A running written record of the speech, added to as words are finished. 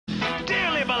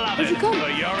you come? For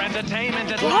your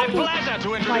entertainment, it's my pleasure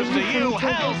to introduce to you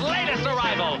Hell's latest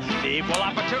arrival, the equal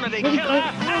opportunity killer,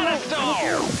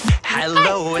 Alistair.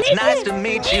 Hello, it's nice to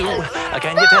meet you.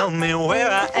 Can you tell me where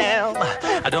I am?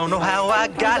 I don't know how I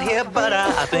got here, but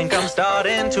I think I'm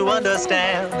starting to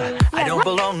understand. I don't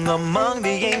belong among the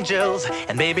angels,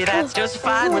 and maybe that's just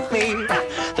fine with me.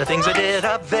 The things I did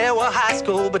up there were high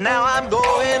school, but now I'm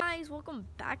going. Guys, welcome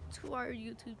back to our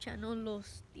YouTube channel,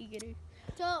 Los Tigres.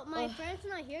 So my friend's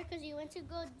not here because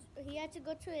he had to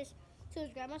go to his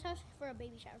grandma's house for a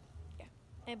baby shower. Yeah,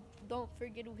 and don't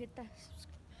forget to hit that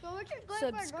So we're just going for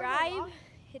a normal subscribe, walk.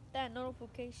 hit that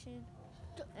notification,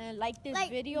 and like this Like,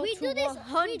 video we to do this-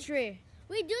 100.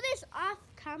 We do this off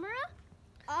camera,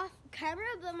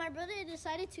 but my brother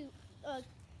decided to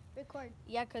record.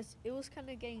 Yeah, because it was kind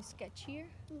of getting sketchier.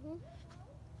 Mm-hmm.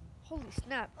 Holy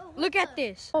snap. Oh, what Look at the-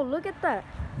 this. Oh, look at that.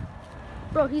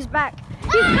 Bro, he's back.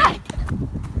 He's back.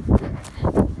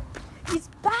 He's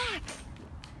back.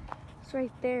 It's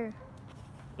right there.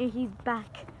 And he's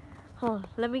back. Oh,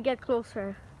 let me get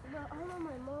closer. No, I don't know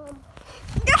my mom.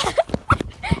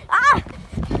 Ah!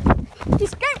 He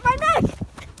scraped my neck.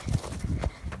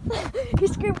 He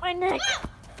scraped my neck.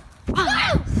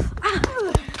 Ah! Ah!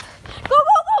 Go,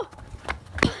 go,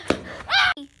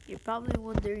 go! You're probably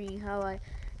wondering how I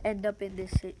end up in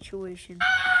this situation.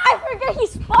 I forget he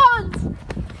spawns!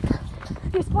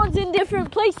 He spawns in different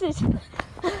places.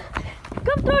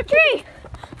 Come to a tree!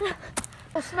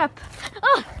 Oh snap!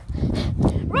 Ah!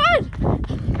 Run!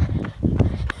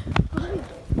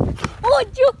 Oh, I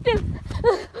juked him!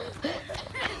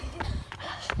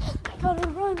 I gotta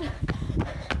run.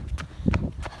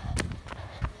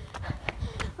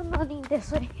 I'm running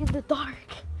this way in the dark.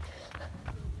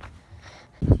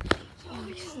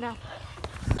 Holy snap.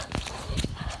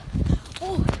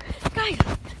 Oh, guys!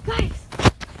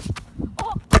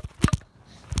 Oh!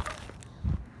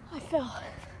 I fell.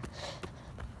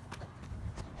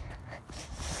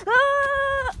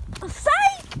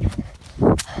 Psych!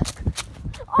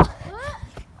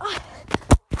 Oh!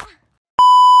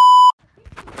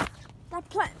 That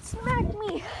plant smacked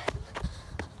me.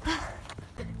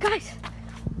 Guys,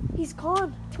 he's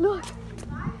gone. Look,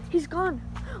 he's gone.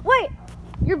 Wait,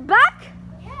 you're back?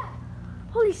 Yeah.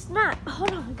 Holy snap.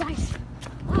 Hold on, guys.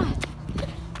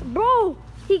 Bro,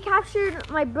 he captured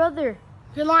my brother.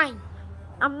 You're lying.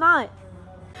 I'm not.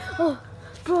 Oh,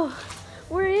 bro,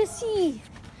 where is he?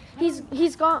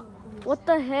 He's gone. What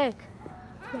the heck?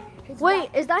 Wait,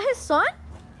 is that his son?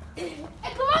 Hey,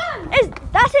 come on!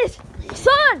 That's his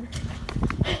son?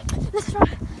 Let's run.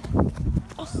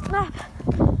 Oh snap!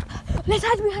 Let's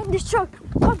hide behind this truck.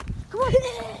 Come on.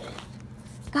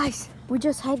 Guys, we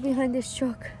just hide behind this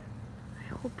truck.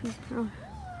 I hope he's not.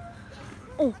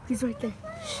 Oh, he's right there.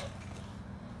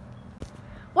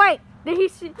 Wait, did he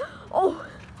see? Oh,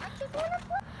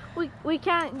 we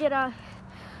can't get out.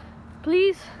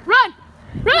 Please run!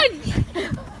 Run!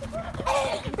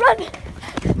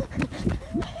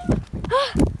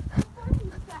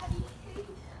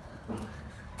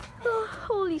 Oh,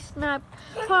 holy snap!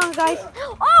 Hold on, guys.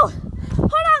 Oh,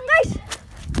 hold on, guys.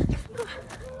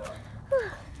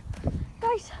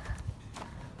 Guys.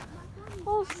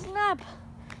 Oh snap!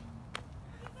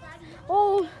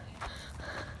 Oh.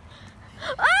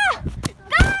 Ah!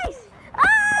 Guys!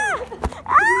 Ah!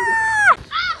 Ah!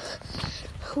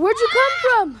 Where'd you come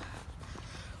from?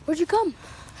 Where'd you come?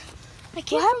 I What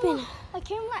happened? I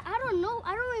came like I don't know.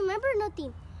 I don't remember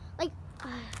nothing.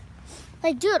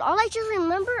 Like dude, all I just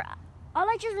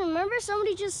remember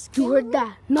somebody just. You heard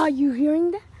that? Not you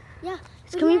hearing that? Yeah.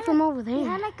 It's coming from over He there.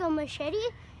 had like a machete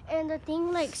and the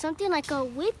thing like something like a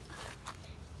whip.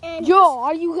 And Yo,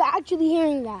 are you actually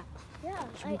hearing that? yeah,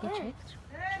 I Look at am. that.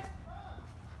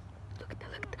 Look at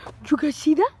that. Did you guys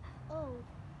see that? Oh.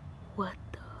 What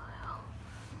the hell?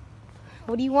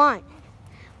 What do you want?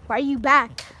 Why are you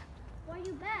back? Why are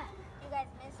you back? You guys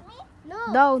miss me?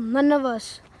 No. No, none of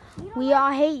us. We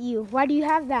all hate you. Why do you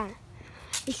have that?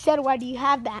 He said, why do you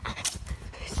have that?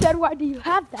 He said, why do you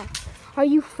have that? Are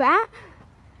you fat?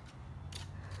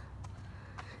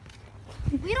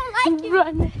 We don't like you.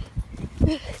 Run.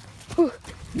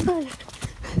 Run.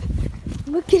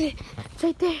 Look at it. It's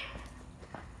right there.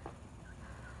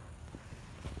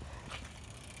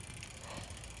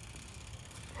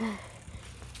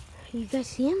 You guys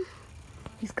see him?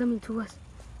 He's coming to us.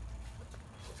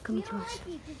 He's coming We to don't us.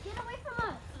 like you. Just get away from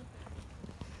us.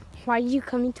 Why are you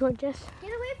coming towards us? Get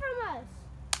away from us.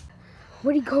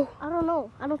 Where'd he go? I don't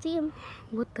know. I don't see him.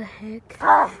 What the heck?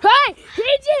 Hey!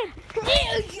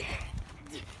 Agent!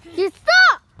 You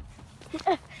stop!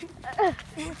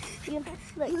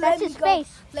 Look, that's his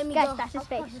face. Let me Guys, go. that's his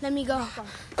face. Let me go.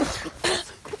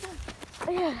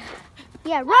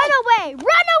 Yeah, run away!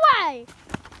 Run away!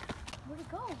 Where'd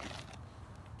it go?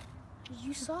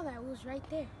 You saw that. It was right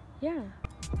there. Yeah.